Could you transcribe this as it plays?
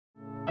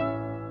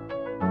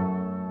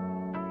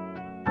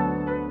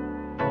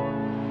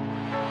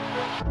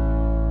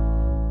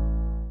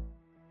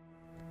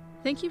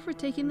Thank you for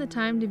taking the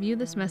time to view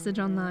this message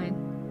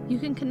online. You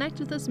can connect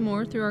with us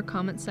more through our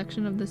comments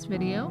section of this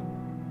video,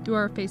 through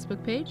our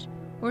Facebook page,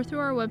 or through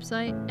our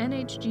website,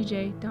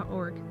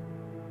 nhgj.org.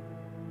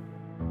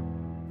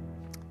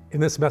 In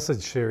this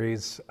message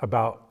series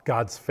about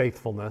God's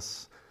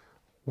faithfulness,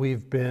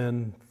 we've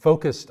been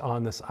focused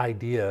on this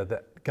idea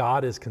that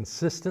God is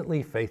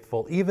consistently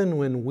faithful even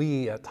when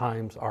we at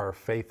times are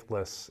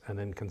faithless and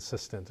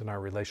inconsistent in our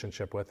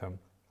relationship with Him.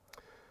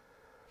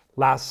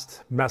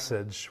 Last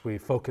message, we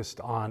focused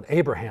on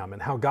Abraham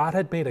and how God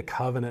had made a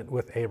covenant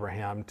with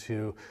Abraham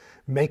to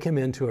make him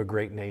into a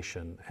great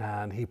nation.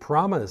 And He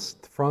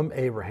promised from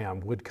Abraham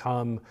would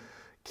come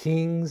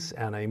kings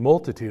and a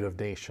multitude of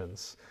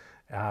nations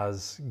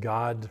as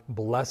God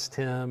blessed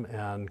him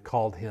and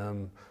called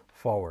him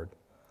forward.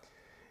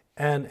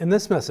 And in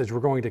this message,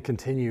 we're going to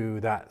continue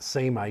that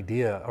same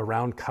idea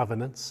around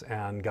covenants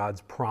and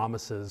God's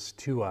promises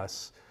to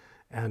us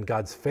and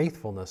God's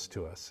faithfulness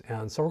to us.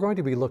 And so we're going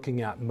to be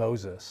looking at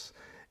Moses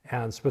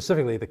and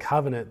specifically the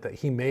covenant that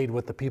he made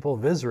with the people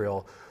of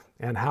Israel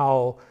and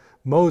how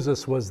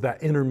Moses was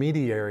that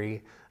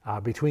intermediary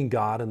between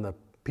God and the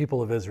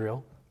people of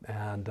Israel,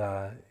 and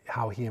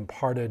how he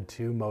imparted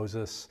to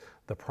Moses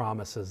the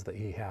promises that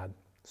he had.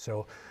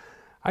 So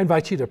I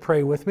invite you to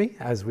pray with me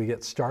as we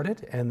get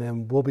started, and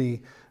then we'll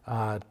be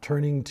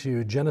turning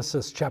to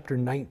Genesis chapter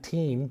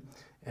 19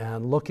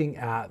 and looking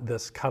at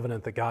this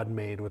covenant that God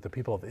made with the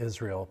people of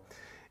Israel.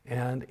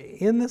 And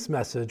in this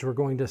message, we're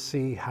going to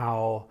see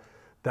how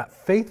that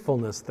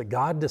faithfulness that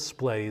God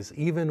displays,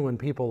 even when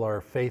people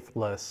are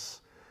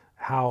faithless,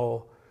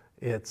 how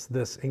it's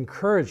this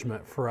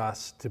encouragement for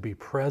us to be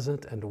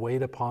present and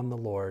wait upon the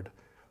Lord.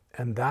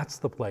 And that's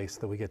the place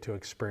that we get to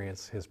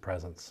experience His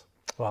presence.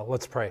 Well,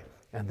 let's pray,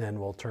 and then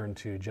we'll turn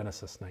to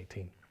Genesis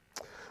 19.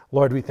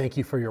 Lord, we thank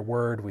You for Your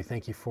word. We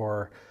thank You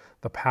for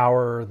the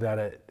power that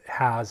it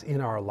has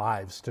in our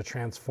lives to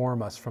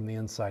transform us from the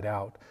inside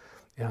out.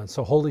 And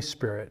so, Holy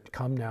Spirit,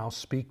 come now,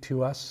 speak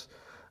to us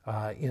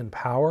in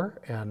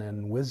power and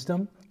in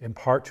wisdom.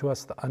 Impart to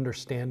us the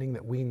understanding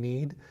that we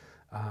need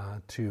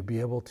to be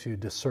able to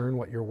discern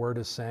what Your word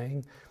is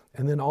saying,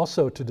 and then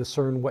also to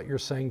discern what You're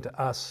saying to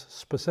us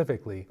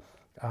specifically,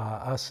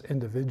 us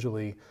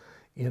individually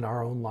in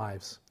our own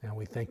lives. And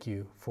we thank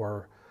You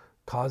for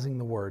causing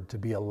the word to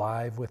be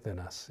alive within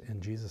us.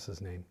 In Jesus'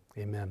 name,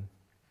 amen.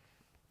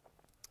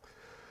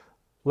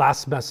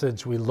 Last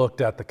message, we looked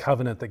at the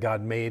covenant that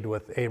God made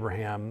with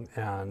Abraham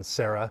and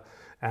Sarah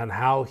and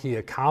how He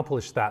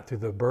accomplished that through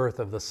the birth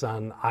of the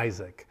son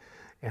Isaac.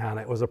 And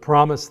it was a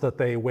promise that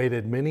they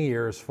waited many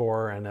years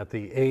for, and at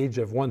the age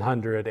of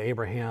 100,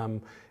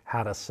 Abraham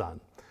had a son.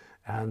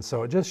 And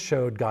so it just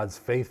showed God's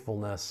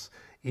faithfulness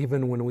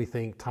even when we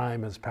think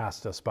time has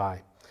passed us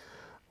by.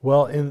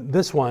 Well, in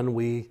this one,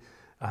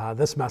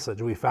 this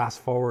message, we fast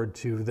forward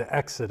to the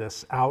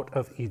Exodus out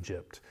of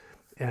Egypt.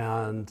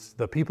 And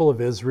the people of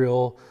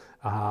Israel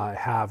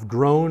have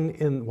grown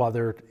while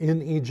they're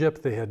in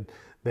Egypt. They had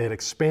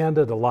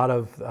expanded. A lot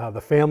of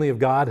the family of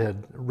God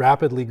had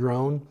rapidly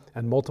grown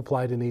and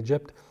multiplied in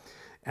Egypt.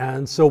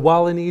 And so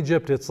while in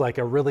Egypt, it's like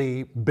a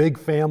really big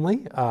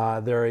family.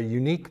 They're a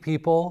unique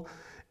people.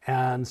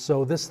 And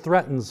so this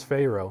threatens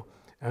Pharaoh.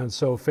 And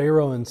so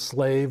Pharaoh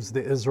enslaves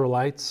the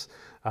Israelites.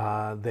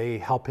 They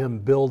help him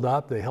build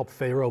up. They help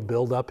Pharaoh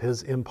build up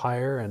his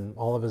empire and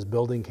all of his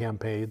building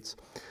campaigns.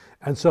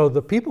 And so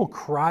the people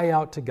cry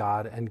out to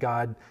God, and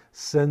God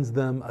sends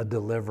them a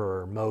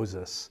deliverer,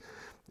 Moses.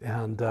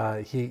 And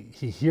he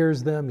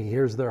hears them, he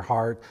hears their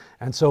heart.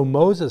 And so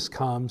Moses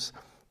comes,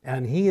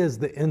 and he is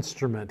the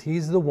instrument.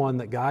 He's the one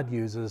that God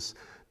uses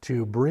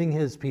to bring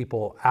His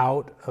people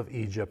out of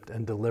Egypt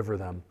and deliver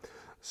them.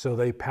 So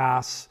they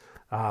pass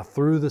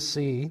through the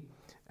sea,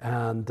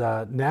 and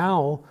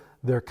now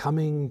they're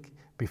coming,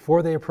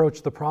 before they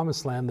approach the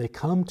promised land, they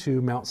come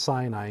to Mount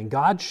Sinai. And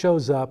God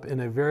shows up in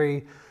a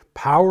very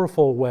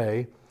powerful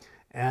way,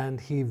 and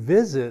He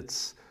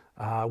visits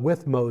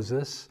with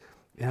Moses,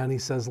 and He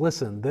says,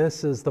 listen,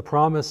 this is the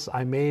promise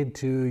I made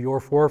to your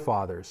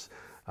forefathers,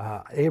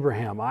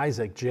 Abraham,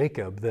 Isaac,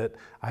 Jacob, that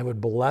I would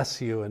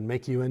bless you and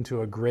make you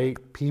into a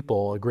great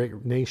people, a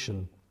great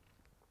nation.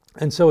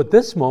 And so at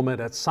this moment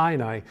at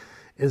Sinai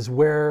is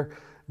where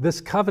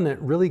this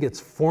covenant really gets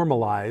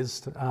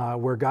formalized,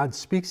 where God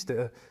speaks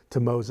to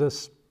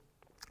Moses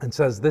and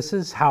says, this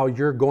is how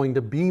you're going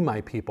to be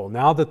my people.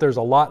 Now that there's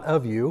a lot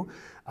of you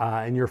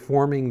and you're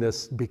becoming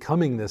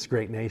this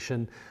great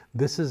nation,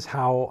 this is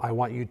how I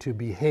want you to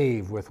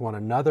behave with one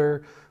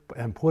another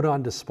and put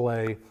on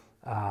display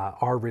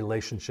our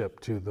relationship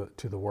to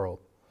the world.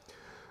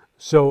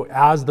 So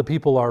as the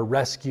people are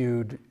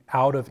rescued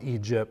out of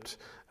Egypt,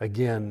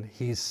 again,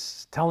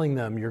 He's telling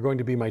them, you're going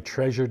to be my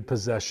treasured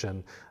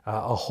possession,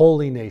 a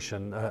holy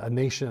nation,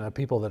 a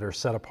people that are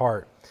set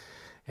apart.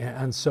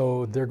 And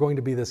so they're going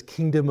to be this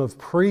kingdom of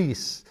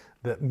priests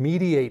that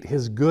mediate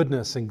His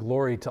goodness and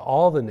glory to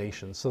all the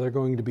nations. So they're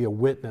going to be a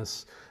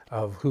witness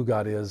of who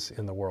God is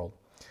in the world.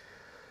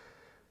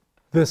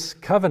 This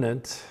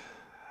covenant,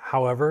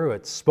 however,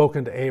 it's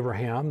spoken to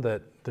Abraham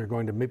that they're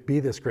going to be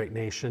this great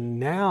nation.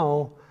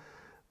 Now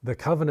the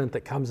covenant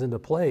that comes into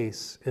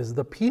place is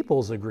the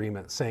people's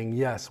agreement saying,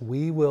 yes,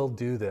 we will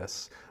do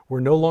this. We're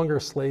no longer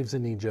slaves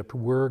in Egypt.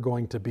 We're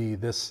going to be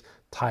this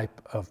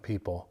type of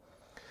people.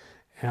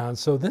 And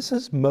so this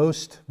is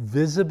most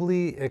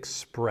visibly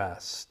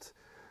expressed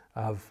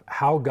of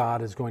how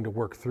God is going to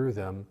work through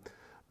them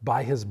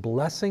by his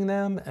blessing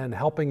them and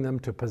helping them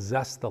to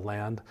possess the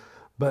land.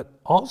 But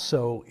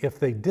also, if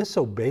they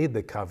disobeyed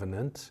the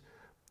covenant,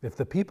 if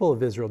the people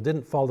of Israel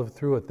didn't follow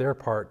through with their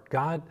part,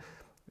 God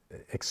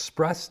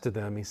expressed to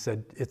them, he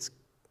said,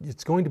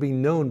 it's going to be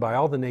known by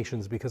all the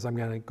nations because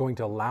I'm going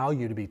to allow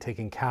you to be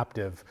taken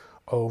captive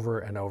over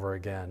and over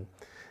again.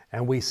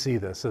 And we see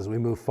this as we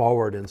move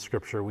forward in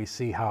Scripture. We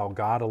see how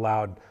God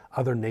allowed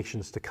other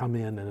nations to come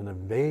in and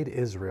invade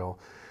Israel.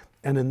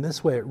 And in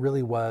this way, it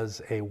really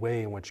was a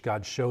way in which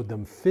God showed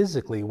them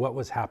physically what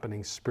was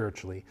happening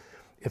spiritually.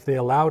 If they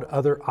allowed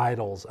other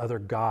idols, other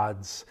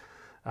gods,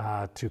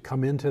 to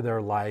come into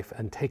their life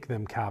and take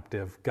them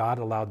captive, God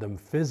allowed them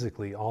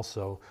physically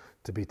also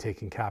to be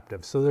taken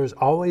captive. So there's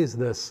always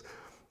this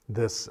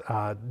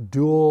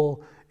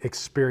dual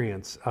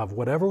experience of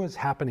whatever was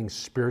happening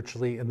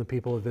spiritually in the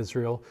people of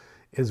Israel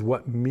is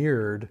what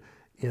mirrored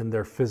in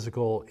their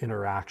physical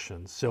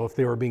interactions. So if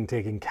they were being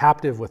taken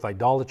captive with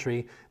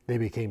idolatry, they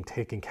became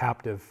taken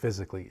captive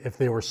physically. If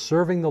they were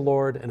serving the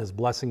Lord and his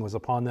blessing was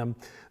upon them,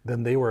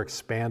 then they were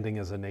expanding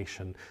as a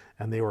nation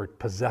and they were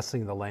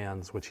possessing the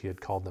lands which he had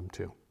called them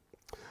to.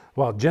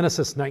 Well,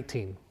 Genesis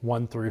 19,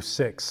 1 through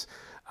 6,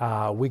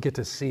 we get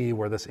to see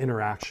where this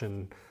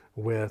interaction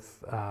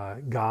with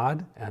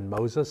God and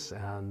Moses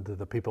and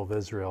the people of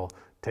Israel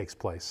takes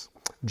place.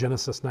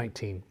 Genesis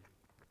 19.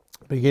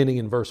 Beginning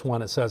in verse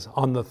 1, it says,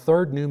 "On the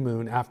third new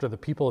moon, after the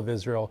people of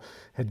Israel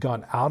had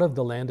gone out of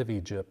the land of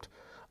Egypt,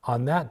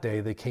 on that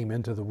day they came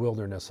into the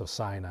wilderness of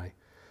Sinai.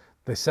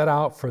 They set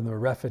out from the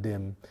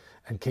Rephidim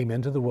and came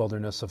into the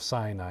wilderness of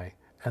Sinai,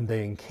 and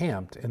they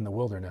encamped in the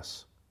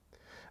wilderness.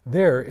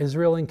 There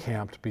Israel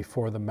encamped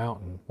before the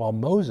mountain, while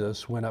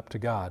Moses went up to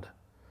God.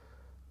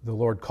 The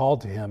Lord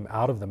called to him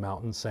out of the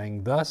mountain,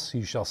 saying, 'Thus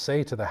you shall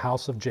say to the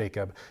house of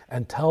Jacob,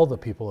 and tell the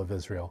people of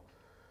Israel,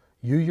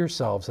 you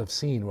yourselves have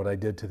seen what I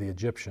did to the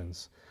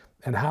Egyptians,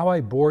 and how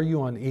I bore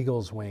you on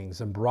eagle's wings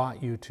and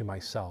brought you to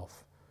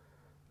myself.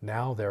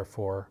 Now,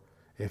 therefore,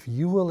 if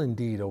you will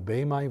indeed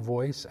obey my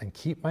voice and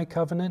keep my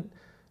covenant,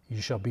 you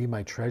shall be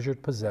my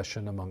treasured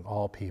possession among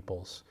all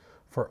peoples,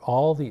 for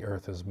all the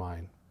earth is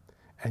mine.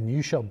 And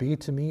you shall be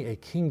to me a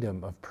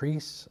kingdom of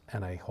priests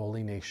and a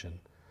holy nation.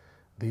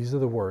 These are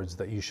the words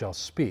that you shall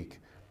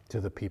speak to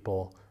the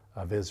people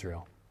of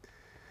Israel.'"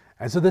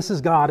 And so this is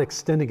God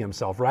extending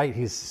himself, right?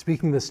 He's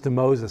speaking this to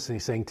Moses and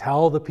he's saying,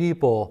 tell the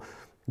people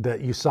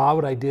that you saw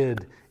what I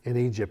did in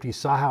Egypt. You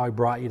saw how I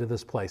brought you to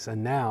this place.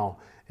 And now,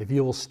 if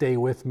you will stay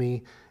with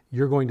me,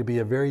 you're going to be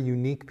a very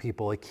unique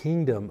people, a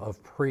kingdom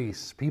of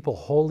priests, people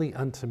holy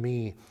unto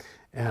me.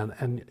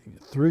 And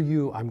through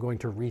you, I'm going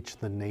to reach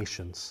the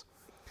nations.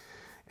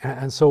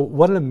 And so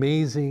what an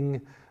amazing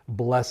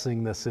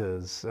blessing this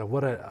is.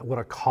 What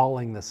a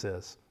calling this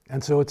is.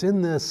 And so it's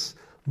in this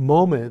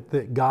moment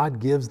that God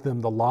gives them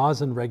the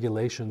laws and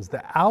regulations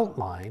that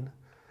outline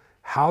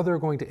how they're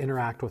going to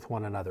interact with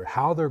one another,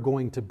 how they're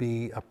going to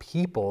be a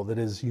people that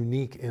is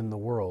unique in the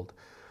world.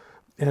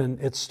 And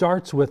it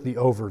starts with the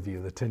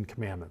overview, the Ten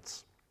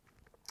Commandments.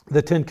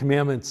 The Ten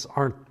Commandments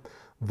aren't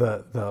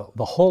the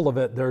whole of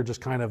it, they're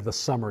just kind of the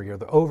summary or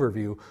the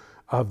overview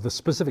of the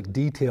specific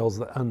details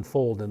that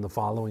unfold in the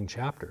following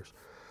chapters.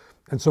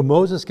 And so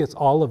Moses gets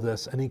all of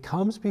this and he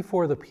comes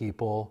before the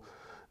people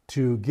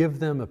to give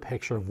them a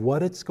picture of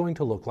what it's going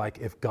to look like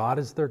if God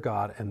is their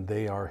God and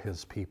they are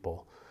his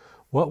people.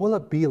 What will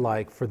it be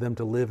like for them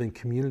to live in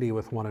community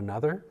with one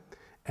another?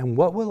 And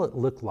what will it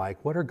look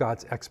like? What are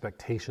God's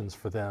expectations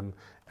for them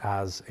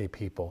as a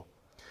people?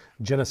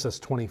 Genesis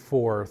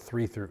 24,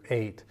 3 through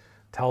 8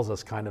 tells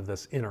us kind of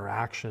this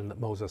interaction that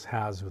Moses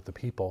has with the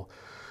people.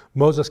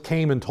 Moses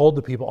came and told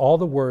the people all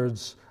the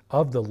words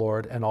of the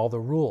Lord and all the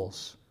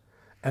rules.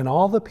 And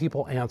all the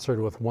people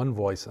answered with one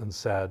voice and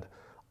said,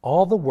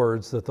 "All the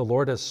words that the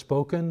Lord has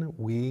spoken,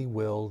 we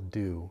will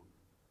do."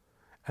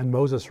 And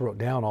Moses wrote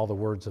down all the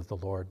words of the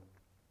Lord.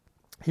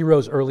 He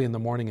rose early in the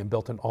morning and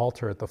built an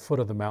altar at the foot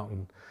of the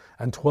mountain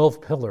and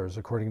 12 pillars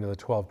according to the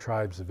 12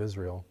 tribes of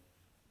Israel.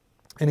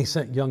 And he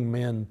sent young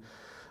men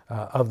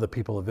of the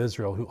people of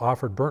Israel who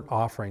offered burnt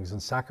offerings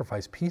and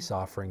sacrificed peace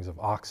offerings of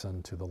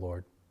oxen to the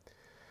Lord.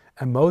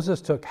 And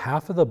Moses took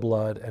half of the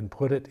blood and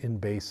put it in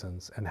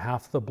basins, and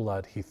half the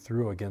blood he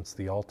threw against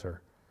the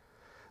altar.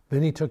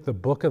 Then he took the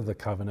book of the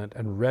covenant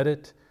and read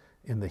it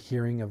in the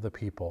hearing of the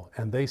people.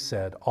 And they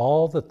said,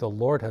 "All that the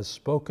Lord has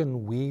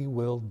spoken we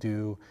will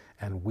do,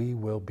 and we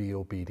will be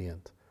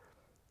obedient."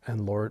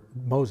 And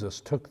Moses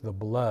took the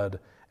blood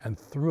and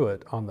threw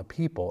it on the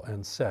people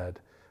and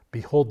said,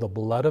 "Behold the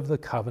blood of the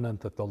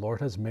covenant that the Lord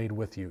has made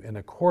with you in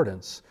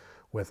accordance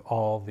with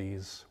all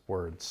these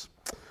words."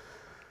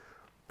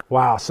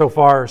 Wow, so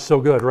far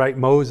so good, right?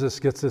 Moses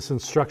gets this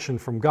instruction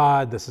from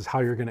God. This is how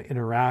you're going to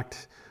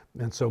interact.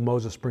 And so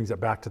Moses brings it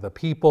back to the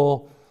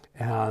people,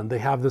 and they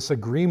have this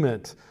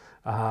agreement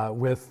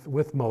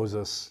with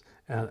Moses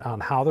and on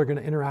how they're going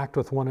to interact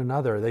with one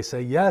another. They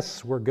say,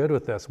 yes, we're good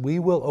with this. We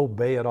will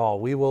obey it all.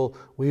 We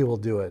will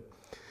do it.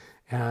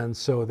 And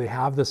so they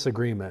have this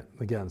agreement.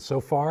 Again, so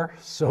far,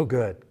 so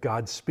good.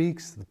 God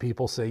speaks, the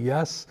people say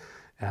yes,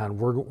 and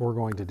we're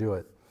going to do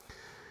it.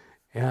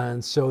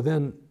 And so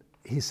then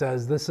he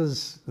says, this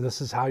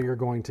is how you're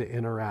going to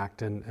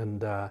interact.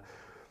 And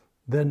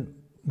then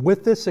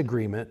with this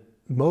agreement,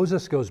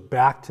 Moses goes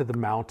back to the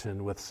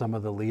mountain with some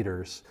of the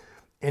leaders.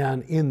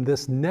 And in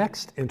this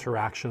next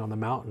interaction on the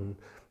mountain,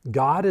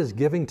 God is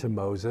giving to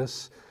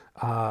Moses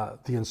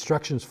the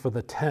instructions for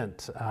the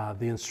tent,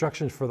 the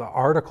instructions for the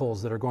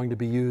articles that are going to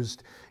be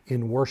used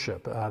in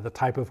worship, the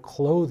type of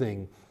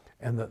clothing,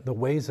 and the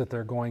ways that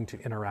they're going to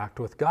interact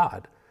with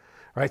God.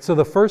 Right? So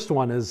the first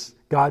one is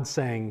God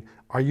saying,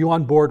 are you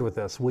on board with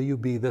this? Will you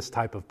be this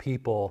type of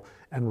people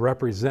and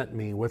represent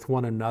me with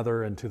one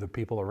another and to the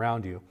people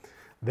around you?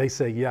 They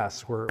say,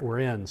 yes, we're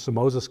in. So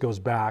Moses goes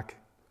back,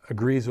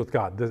 agrees with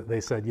God. They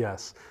said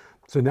yes.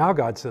 So now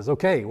God says,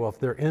 okay, well, if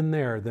they're in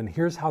there, then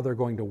here's how they're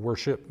going to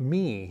worship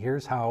me.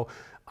 Here's how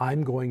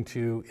I'm going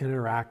to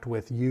interact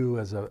with you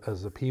as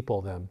a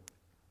people then.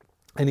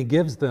 And he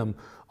gives them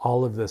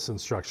all of this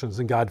instructions.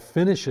 And God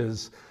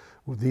finishes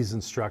these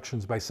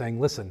instructions by saying,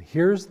 listen,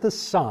 here's the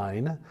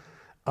sign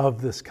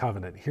of this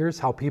covenant. Here's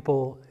how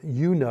people,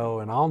 you know,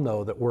 and I'll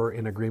know that we're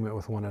in agreement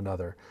with one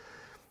another.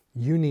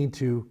 You need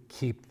to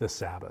keep the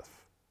Sabbath.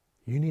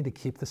 You need to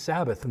keep the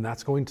Sabbath. And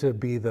that's going to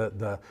be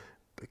the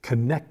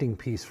connecting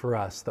piece for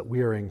us, that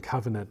we are in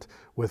covenant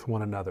with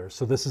one another.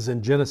 So this is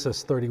in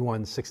Genesis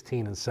 31,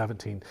 16 and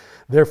 17.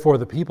 Therefore,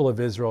 the people of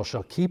Israel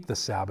shall keep the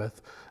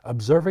Sabbath,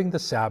 observing the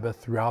Sabbath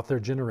throughout their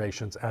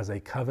generations as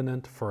a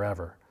covenant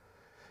forever.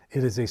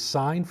 It is a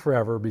sign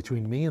forever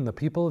between me and the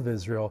people of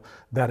Israel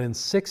that in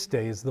 6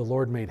 days the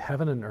Lord made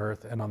heaven and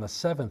earth, and on the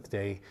seventh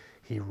day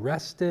he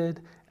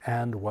rested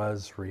and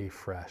was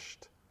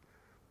refreshed.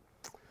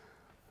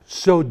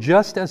 So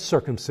just as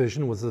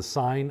circumcision was a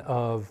sign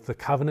of the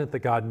covenant that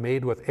God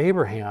made with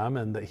Abraham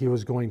and that he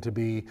was going to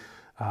be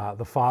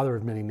the father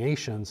of many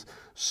nations,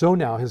 so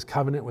now his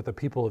covenant with the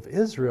people of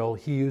Israel,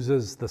 he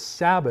uses the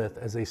Sabbath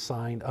as a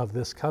sign of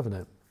this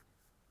covenant.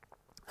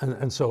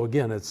 And so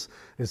again, it's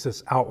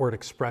this outward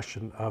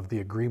expression of the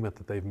agreement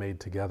that they've made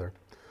together.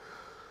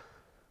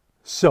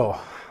 So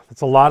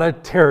it's a lot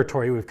of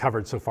territory we've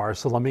covered so far.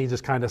 So let me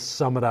just kind of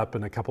sum it up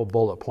in a couple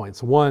bullet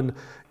points. One,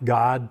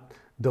 God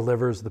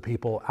delivers the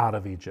people out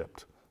of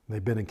Egypt.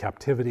 They've been in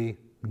captivity,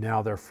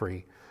 now they're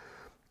free.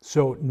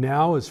 So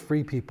now as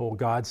free people,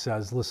 God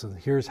says, listen,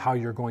 here's how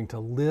you're going to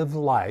live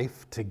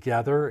life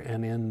together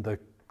and in the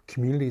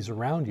communities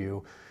around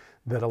you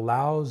that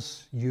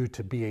allows you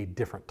to be a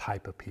different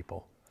type of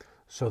people,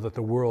 so that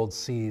the world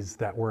sees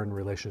that we're in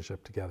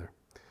relationship together.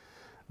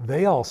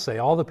 They all say,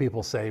 all the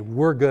people say,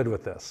 we're good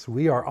with this.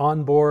 We are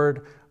on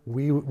board.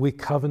 We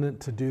covenant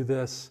to do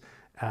this.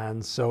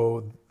 And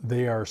so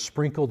they are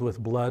sprinkled with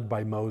blood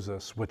by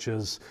Moses, which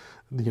is,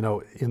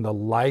 in the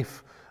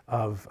life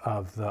of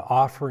the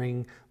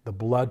offering, the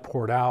blood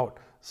poured out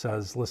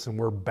says, listen,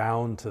 we're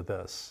bound to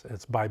this.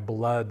 It's by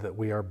blood that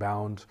we are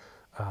bound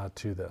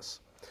to this.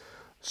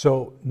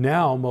 So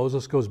now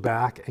Moses goes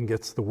back and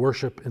gets the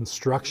worship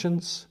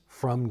instructions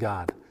from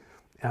God.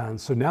 And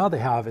so now they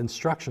have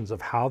instructions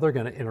of how they're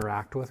going to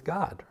interact with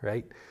God,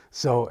 right?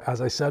 So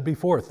as I said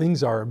before,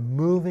 things are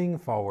moving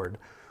forward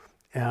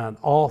and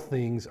all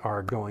things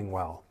are going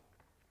well.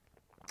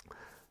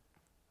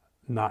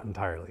 Not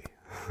entirely.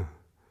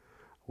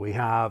 We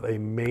have a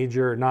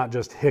major, not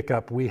just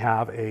hiccup, we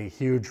have a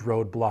huge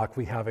roadblock.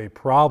 We have a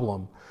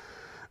problem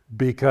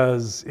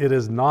because it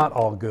is not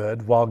all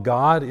good. While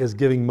God is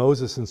giving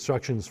Moses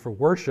instructions for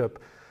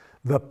worship,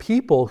 the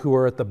people who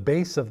are at the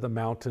base of the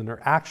mountain are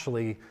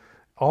actually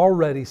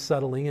already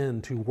settling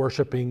into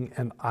worshiping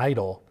an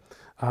idol.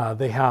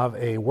 They have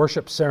a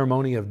worship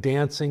ceremony of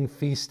dancing,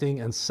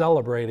 feasting, and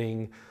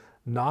celebrating,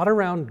 not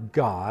around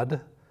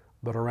God,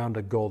 but around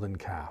a golden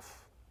calf.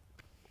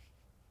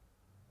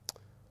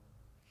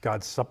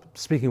 God's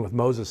speaking with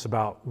Moses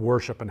about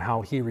worship and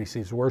how he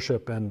receives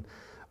worship. And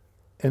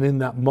in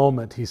that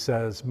moment, he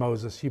says,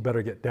 Moses, you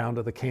better get down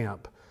to the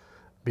camp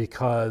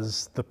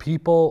because the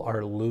people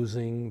are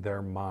losing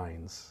their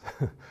minds.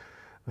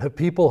 The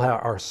people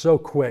are so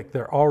quick,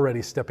 they're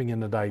already stepping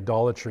into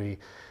idolatry,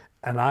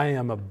 and I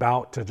am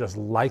about to just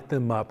light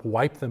them up,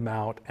 wipe them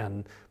out,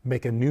 and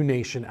make a new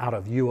nation out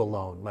of you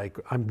alone. Like,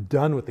 I'm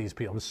done with these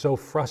people. I'm so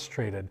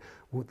frustrated.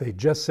 They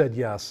just said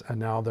yes, and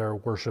now they're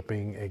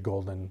worshiping a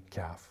golden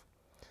calf.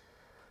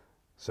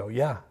 So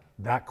yeah,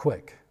 that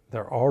quick.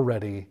 They're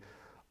already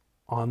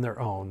on their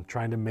own,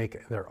 trying to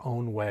make their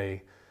own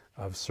way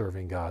of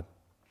serving God.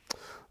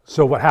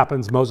 So what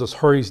happens, Moses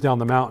hurries down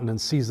the mountain and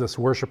sees this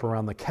worship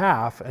around the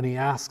calf, and he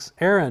asks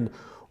Aaron,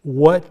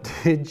 what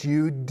did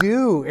you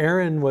do?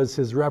 Aaron was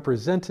his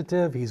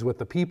representative. He's with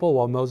the people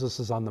while Moses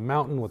is on the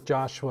mountain with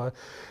Joshua.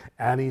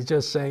 And he's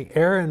just saying,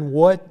 Aaron,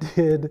 what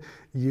did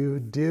you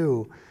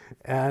do?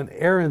 And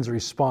Aaron's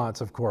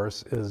response, of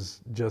course, is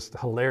just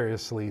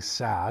hilariously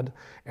sad.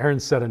 Aaron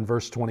said in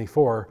verse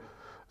 24,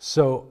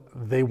 So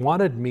they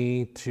wanted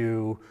me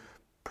to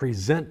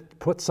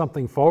put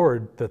something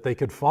forward that they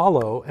could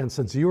follow. And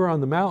since you were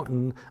on the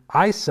mountain,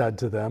 I said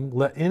to them,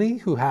 let any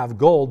who have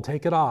gold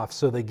take it off.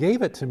 So they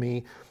gave it to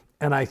me,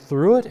 and I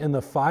threw it in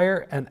the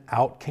fire, and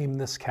out came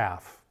this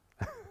calf.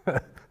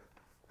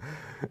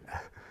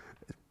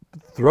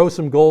 Throw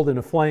some gold in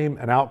a flame,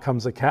 and out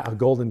comes a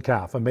golden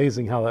calf.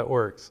 Amazing how that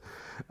works.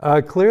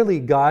 Clearly,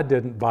 God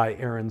didn't buy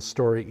Aaron's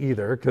story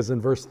either, because in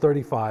verse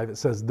 35 it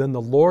says, then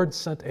the Lord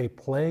sent a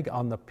plague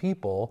on the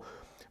people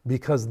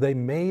because they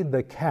made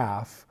the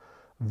calf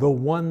the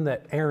one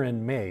that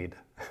Aaron made.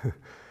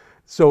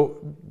 So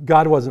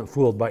God wasn't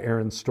fooled by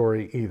Aaron's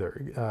story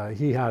either.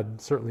 He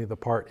had certainly the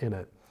part in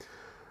it.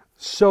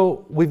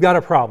 So we've got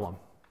a problem.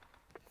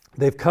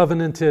 They've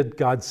covenanted.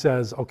 God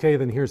says, okay,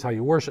 then here's how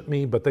you worship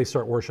me. But they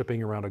start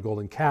worshiping around a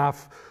golden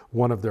calf.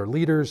 One of their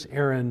leaders,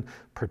 Aaron,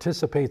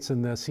 participates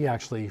in this. He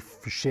actually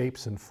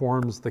shapes and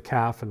forms the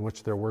calf in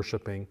which they're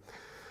worshiping.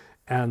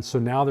 And so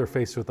now they're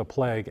faced with a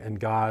plague, and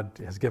God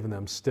has given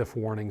them stiff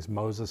warnings.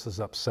 Moses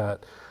is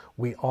upset.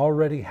 We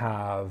already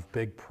have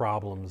big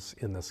problems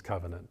in this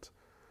covenant.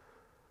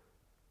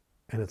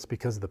 And it's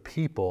because the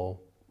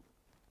people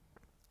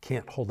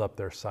can't hold up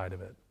their side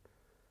of it.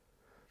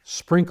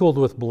 Sprinkled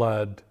with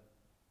blood,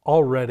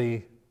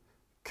 already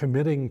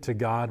committing to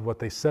God what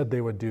they said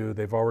they would do,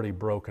 they've already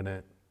broken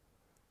it.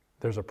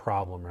 There's a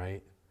problem,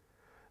 right?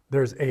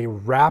 There's a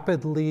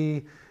rapid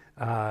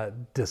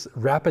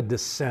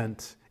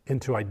descent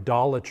into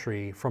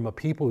idolatry from a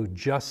people who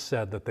just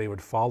said that they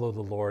would follow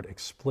the Lord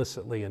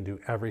explicitly and do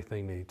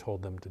everything that He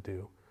told them to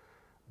do.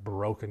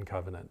 Broken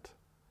covenant,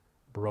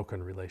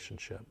 broken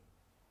relationship.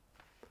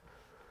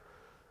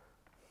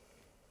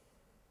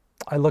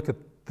 I look at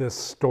this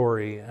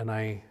story and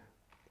I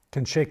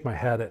can shake my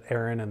head at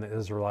Aaron and the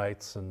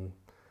Israelites and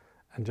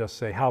just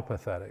say, how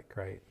pathetic,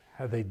 right?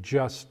 Had they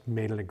just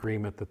made an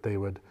agreement that they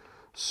would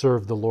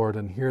serve the Lord,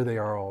 and here they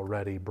are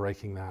already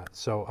breaking that.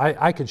 So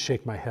I could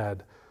shake my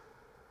head.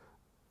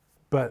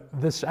 But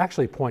this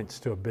actually points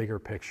to a bigger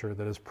picture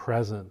that is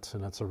present,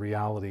 and it's a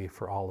reality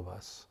for all of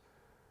us.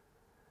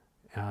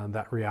 And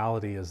that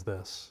reality is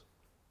this: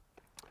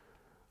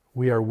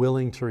 we are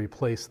willing to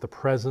replace the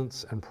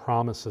presence and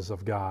promises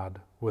of God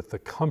with the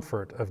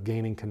comfort of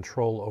gaining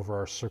control over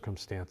our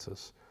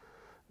circumstances,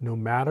 no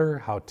matter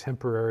how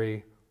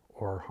temporary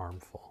or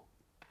harmful.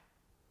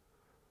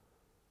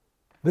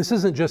 This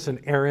isn't just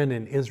an Aaron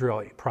and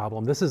Israel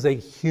problem. This is a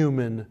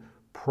human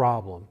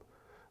problem.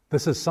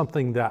 This is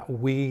something that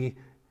we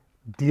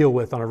deal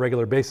with on a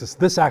regular basis.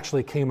 This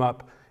actually came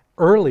up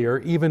earlier,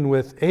 even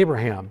with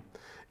Abraham.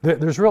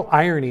 There's real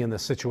irony in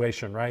this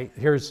situation, right?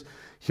 Here's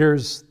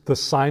the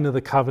sign of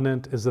the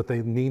covenant, is that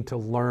they need to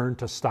learn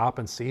to stop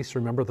and cease.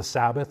 Remember the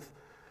Sabbath?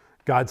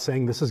 God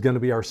saying this is going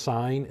to be our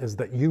sign, is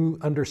that you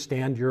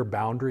understand your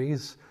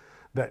boundaries,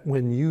 that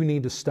when you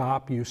need to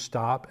stop, you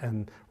stop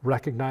and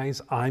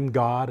recognize I'm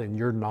God and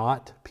you're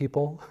not,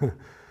 people.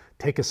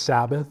 Take a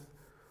Sabbath.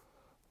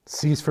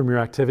 Cease from your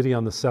activity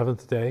on the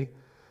seventh day.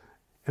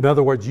 In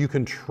other words, you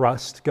can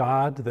trust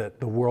God that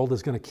the world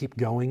is going to keep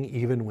going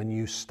even when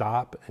you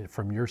stop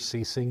from your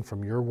ceasing,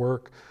 from your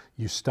work,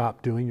 you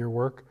stop doing your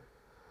work.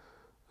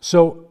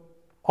 So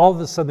all of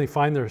a sudden they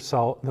find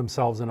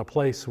themselves in a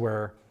place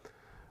where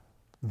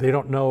they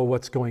don't know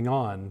what's going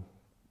on.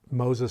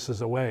 Moses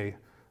is away.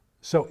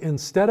 So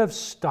instead of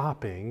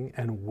stopping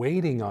and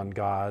waiting on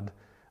God,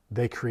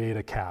 they create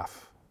a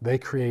calf. They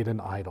create an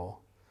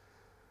idol.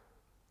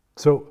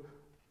 So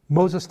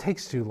Moses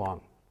takes too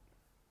long.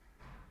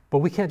 But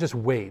we can't just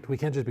wait. We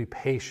can't just be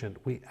patient.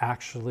 We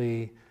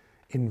actually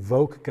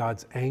invoke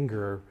God's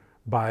anger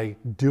by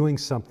doing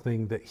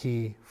something that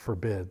He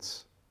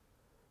forbids.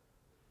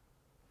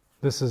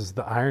 This is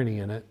the irony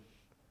in it.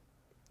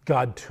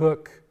 God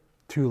took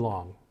too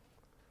long,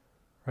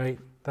 right?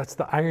 That's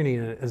the irony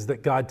in it, is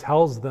that God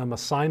tells them a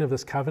sign of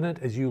this covenant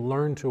is you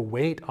learn to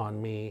wait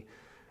on me.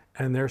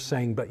 And they're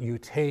saying, but you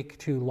take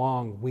too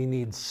long. We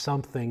need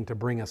something to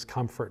bring us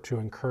comfort, to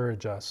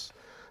encourage us.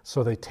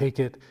 So they take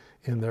it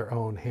in their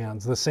own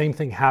hands. The same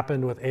thing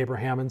happened with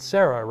Abraham and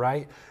Sarah,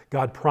 right?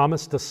 God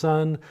promised a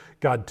son.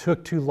 God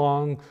took too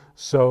long,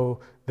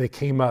 so they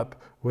came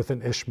up with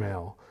an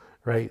Ishmael,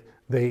 right?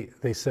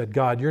 They said,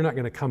 God, you're not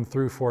going to come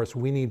through for us.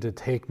 We need to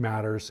take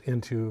matters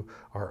into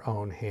our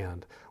own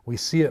hand. We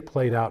see it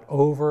played out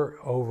over and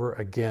over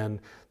again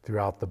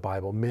throughout the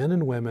Bible. Men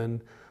and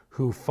women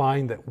who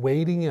find that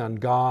waiting on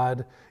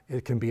God,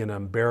 it can be an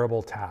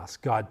unbearable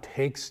task. God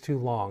takes too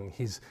long.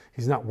 He's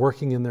not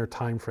working in their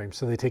time frame.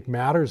 So they take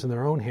matters in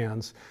their own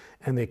hands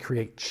and they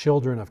create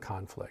children of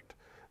conflict.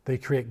 They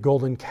create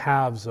golden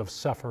calves of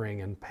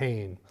suffering and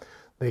pain.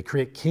 They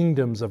create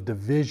kingdoms of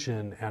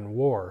division and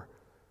war.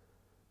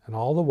 And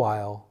all the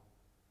while,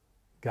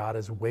 God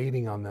is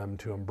waiting on them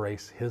to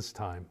embrace His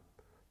time,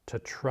 to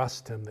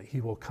trust Him that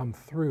He will come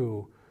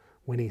through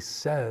when He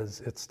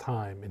says it's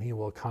time, and He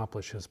will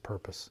accomplish His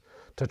purpose,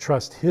 to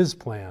trust His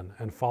plan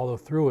and follow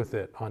through with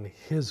it on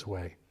His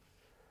way.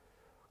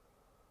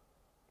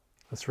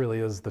 This really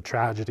is the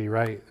tragedy,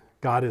 right?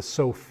 God is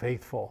so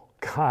faithful.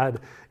 God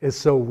is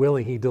so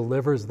willing. He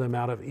delivers them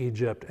out of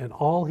Egypt, and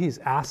all he's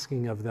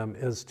asking of them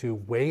is to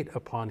wait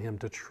upon him,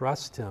 to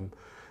trust him,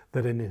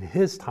 that in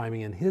his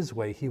timing, in his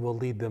way, he will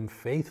lead them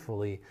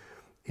faithfully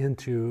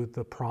into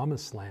the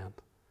promised land.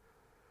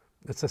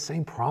 It's the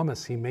same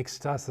promise he makes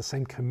to us, the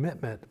same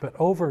commitment. But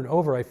over and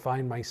over,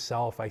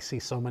 I see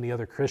so many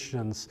other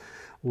Christians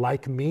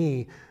like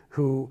me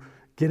who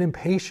get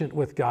impatient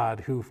with God,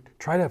 who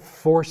try to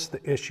force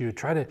the issue,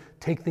 try to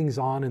take things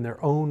on in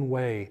their own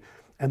way,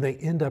 and they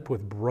end up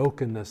with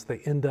brokenness. They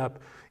end up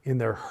in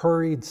their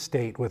hurried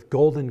state with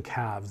golden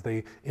calves.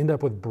 They end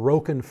up with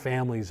broken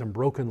families and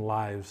broken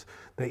lives.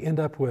 They end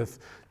up with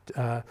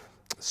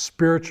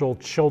spiritual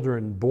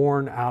children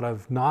born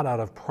not out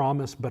of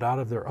promise, but out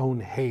of their own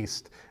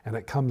haste, and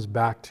it comes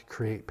back to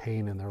create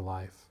pain in their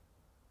life.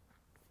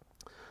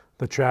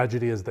 The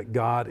tragedy is that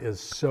God is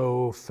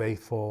so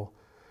faithful,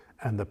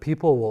 and the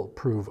people will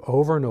prove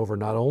over and over,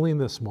 not only in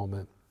this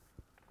moment,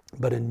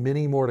 but in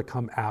many more to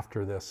come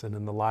after this, and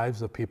in the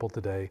lives of people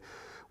today,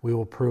 we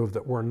will prove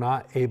that we're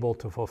not able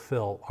to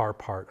fulfill our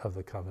part of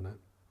the covenant.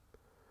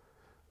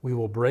 We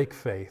will break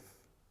faith.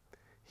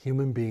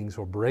 Human beings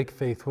will break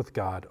faith with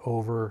God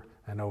over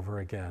and over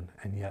again,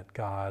 and yet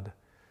God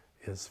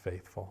is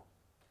faithful.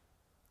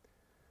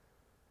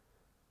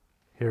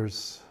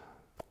 Here's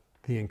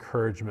the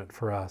encouragement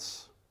for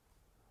us.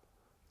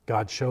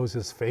 God shows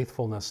his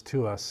faithfulness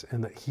to us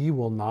in that he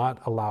will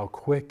not allow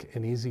quick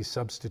and easy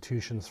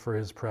substitutions for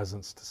his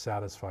presence to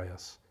satisfy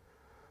us,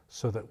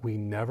 so that we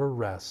never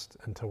rest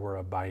until we're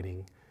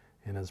abiding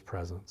in his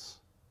presence.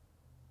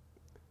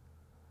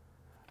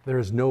 There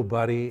is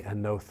nobody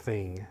and no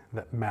thing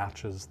that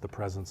matches the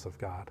presence of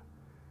God.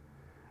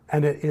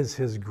 And it is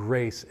his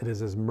grace, it is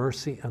his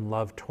mercy and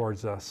love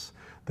towards us,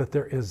 that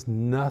there is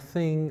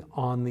nothing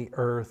on the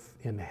earth,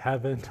 in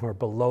heaven or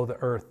below the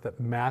earth, that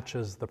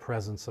matches the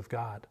presence of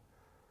God.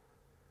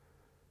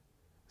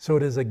 So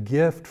it is a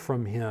gift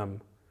from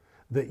him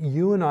that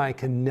you and I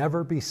can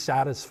never be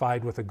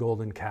satisfied with a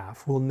golden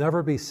calf. We'll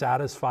never be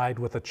satisfied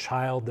with a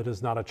child that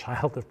is not a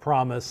child of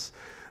promise,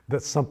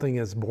 that something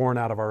is born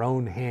out of our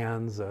own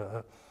hands.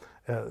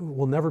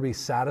 We'll never be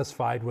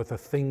satisfied with the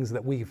things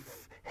that we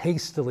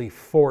hastily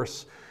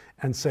force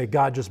and say,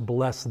 God, just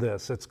bless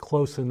this. It's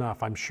close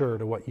enough, I'm sure,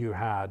 to what you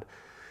had.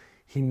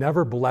 He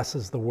never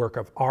blesses the work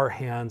of our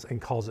hands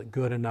and calls it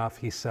good enough.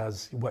 He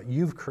says, what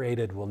you've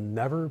created will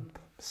never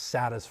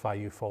satisfy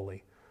you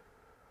fully.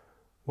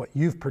 What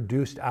you've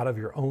produced out of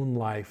your own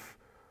life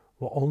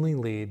will only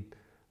lead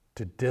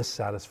to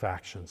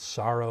dissatisfaction,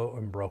 sorrow,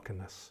 and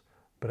brokenness.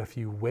 But if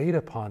you wait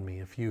upon me,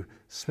 if you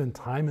spend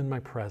time in my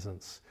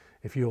presence,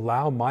 if you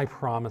allow my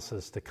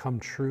promises to come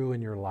true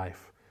in your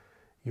life,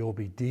 you'll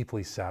be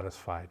deeply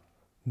satisfied,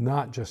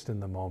 not just in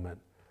the moment,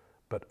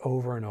 but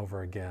over and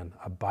over again.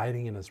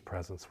 Abiding in his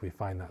presence, we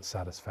find that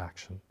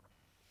satisfaction.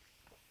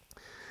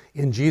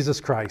 In Jesus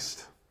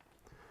Christ,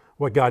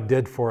 what God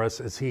did for us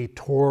is he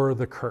tore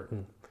the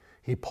curtain.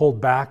 He pulled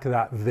back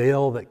that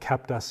veil that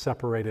kept us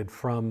separated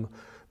from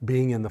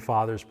being in the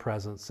Father's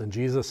presence. And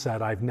Jesus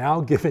said, I've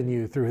now given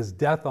you, through his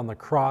death on the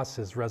cross,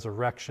 his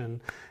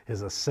resurrection,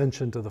 his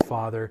ascension to the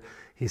Father,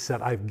 he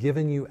said, I've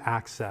given you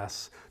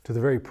access to the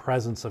very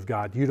presence of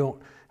God. You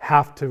don't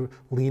have to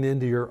lean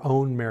into your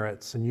own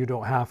merits, and you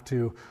don't have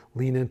to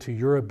lean into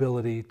your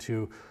ability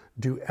to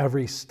do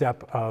every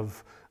step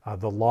of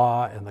the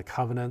law and the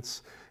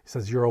covenants. He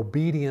says, your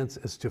obedience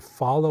is to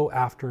follow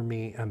after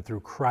me, and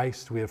through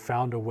Christ we have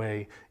found a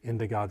way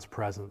into God's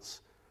presence.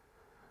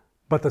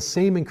 But the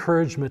same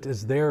encouragement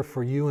is there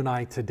for you and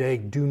I today.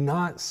 Do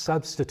not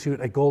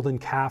substitute a golden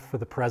calf for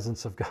the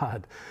presence of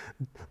God.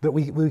 That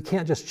we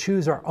can't just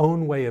choose our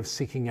own way of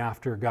seeking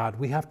after God.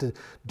 We have to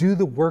do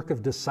the work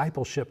of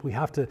discipleship. We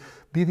have to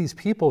be these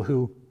people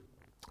who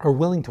are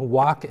willing to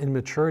walk in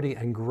maturity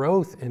and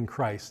growth in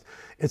Christ.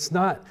 It's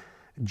not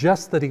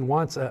just that he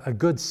wants a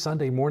good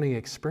Sunday morning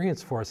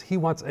experience for us. He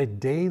wants a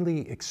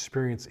daily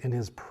experience in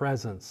his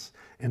presence,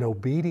 in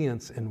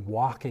obedience, in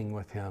walking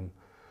with him,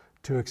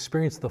 to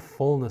experience the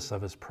fullness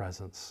of his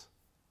presence.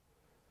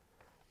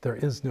 There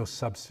is no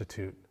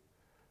substitute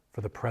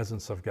for the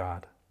presence of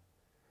God.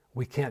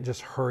 We can't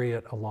just hurry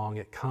it along.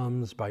 It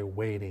comes by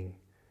waiting,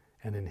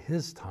 and in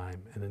his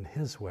time and in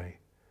his way,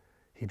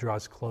 he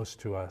draws close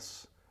to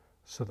us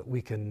so that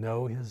we can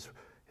know his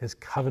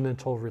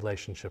covenantal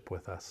relationship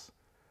with us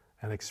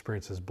and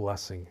experience his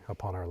blessing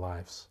upon our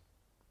lives.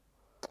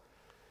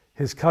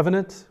 His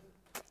covenant,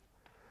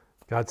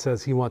 God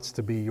says he wants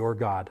to be your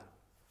God.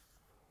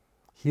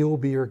 He will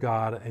be your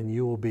God, and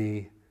you will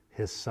be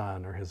his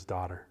son or his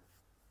daughter.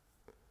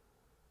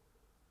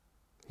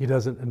 He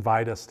doesn't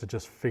invite us to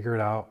just figure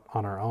it out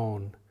on our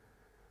own.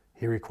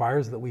 He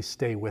requires that we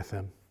stay with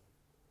him,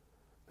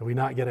 that we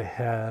not get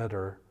ahead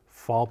or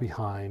fall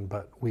behind,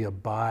 but we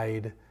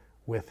abide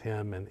with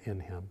him and in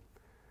him,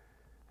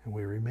 and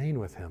we remain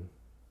with him.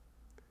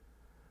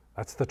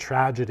 That's the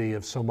tragedy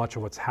of so much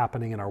of what's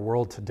happening in our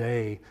world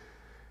today.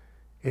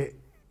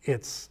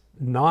 It's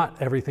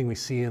not everything we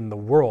see in the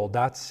world.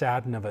 That's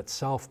sad in of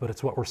itself, but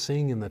it's what we're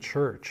seeing in the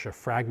church, a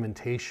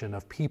fragmentation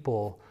of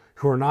people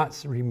who are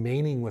not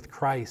remaining with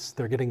Christ.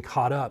 They're getting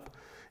caught up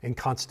in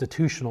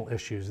constitutional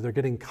issues. They're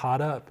getting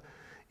caught up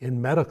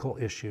in medical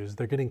issues.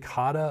 They're getting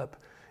caught up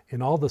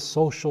in all the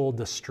social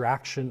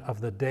distraction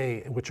of the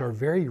day, which are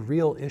very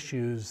real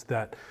issues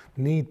that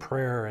need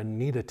prayer and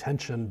need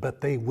attention,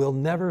 but they will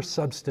never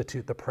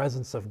substitute the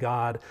presence of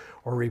God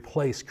or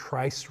replace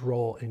Christ's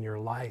role in your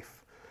life.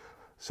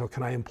 So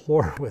can I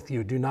implore with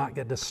you, do not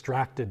get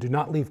distracted. Do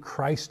not leave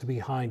Christ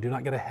behind. Do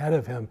not get ahead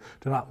of him.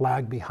 Do not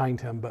lag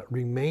behind him, but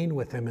remain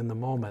with him in the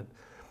moment.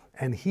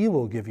 And he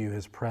will give you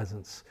his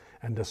presence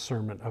and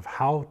discernment of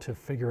how to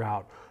figure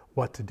out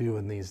what to do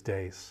in these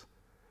days.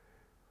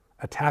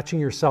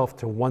 Attaching yourself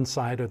to one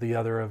side or the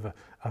other of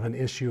an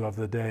issue of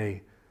the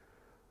day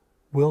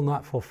will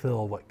not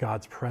fulfill what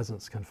God's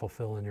presence can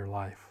fulfill in your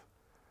life.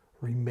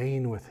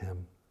 Remain with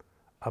him.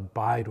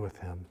 Abide with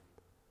him.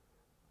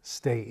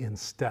 Stay in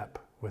step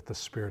with the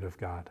Spirit of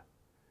God.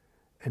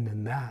 And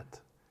in that,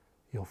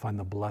 you'll find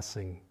the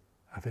blessing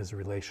of his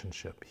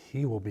relationship.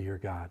 He will be your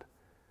God,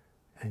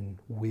 and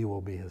we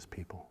will be his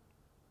people.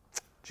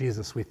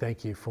 Jesus, we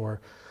thank you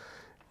for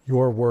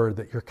your word,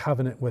 that your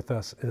covenant with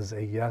us is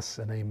a yes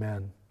and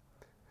amen,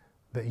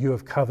 that you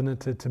have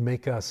covenanted to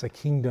make us a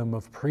kingdom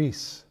of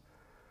priests,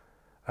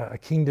 a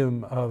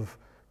kingdom of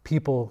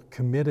people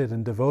committed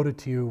and devoted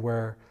to you,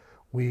 where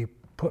we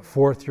put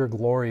forth your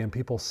glory and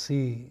people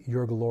see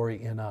your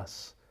glory in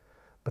us.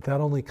 But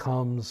that only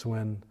comes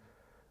when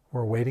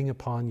we're waiting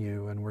upon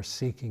you and we're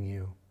seeking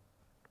you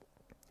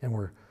and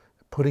we're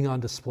putting on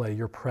display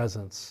your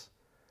presence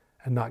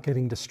and not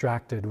getting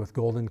distracted with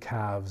golden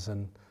calves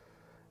and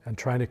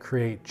trying to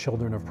create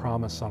children of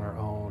promise on our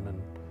own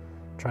and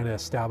trying to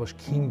establish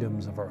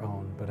kingdoms of our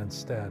own, but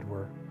instead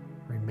we're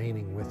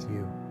remaining with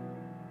you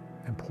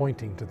and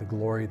pointing to the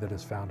glory that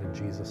is found in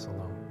Jesus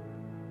alone.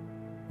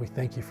 We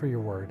thank you for your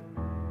word.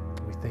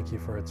 We thank you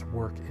for its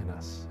work in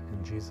us.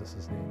 In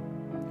Jesus' name,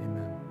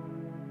 amen.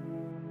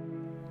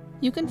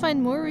 You can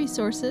find more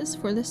resources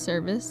for this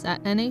service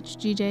at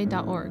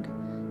nhgj.org.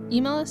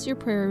 Email us your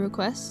prayer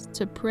requests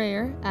to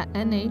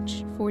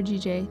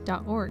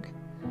prayer@nh4gj.org.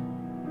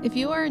 If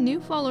you are a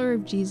new follower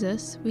of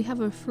Jesus, we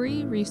have a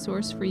free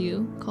resource for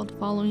you called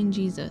Following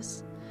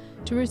Jesus.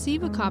 To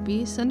receive a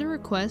copy, send a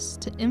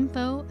request to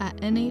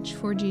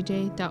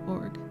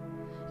info@nh4gj.org.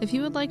 If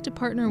you would like to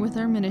partner with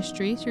our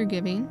ministry through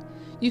giving,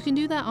 you can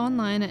do that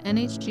online at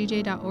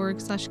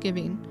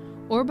nhgj.org/giving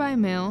or by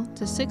mail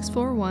to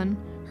 641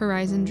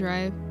 Horizon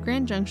Drive,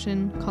 Grand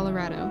Junction,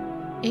 Colorado,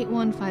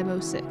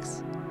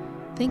 81506.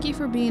 Thank you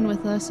for being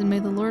with us, and may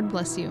the Lord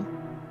bless you.